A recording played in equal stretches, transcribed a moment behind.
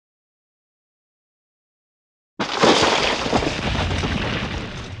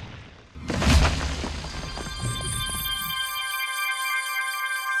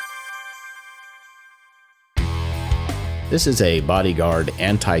This is a Bodyguard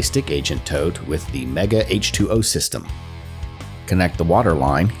anti-stick agent tote with the Mega H20 system. Connect the water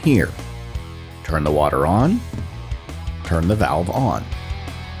line here. Turn the water on. Turn the valve on.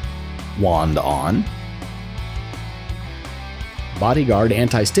 Wand on. Bodyguard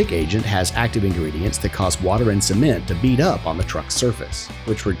anti-stick agent has active ingredients that cause water and cement to bead up on the truck's surface,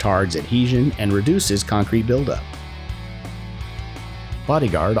 which retards adhesion and reduces concrete buildup.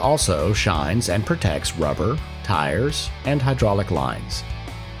 Bodyguard also shines and protects rubber, tires, and hydraulic lines.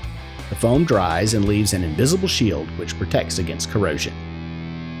 The foam dries and leaves an invisible shield which protects against corrosion.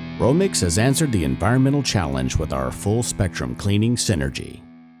 RoMix has answered the environmental challenge with our full-spectrum cleaning synergy.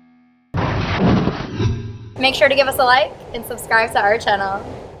 Make sure to give us a like and subscribe to our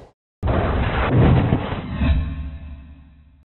channel.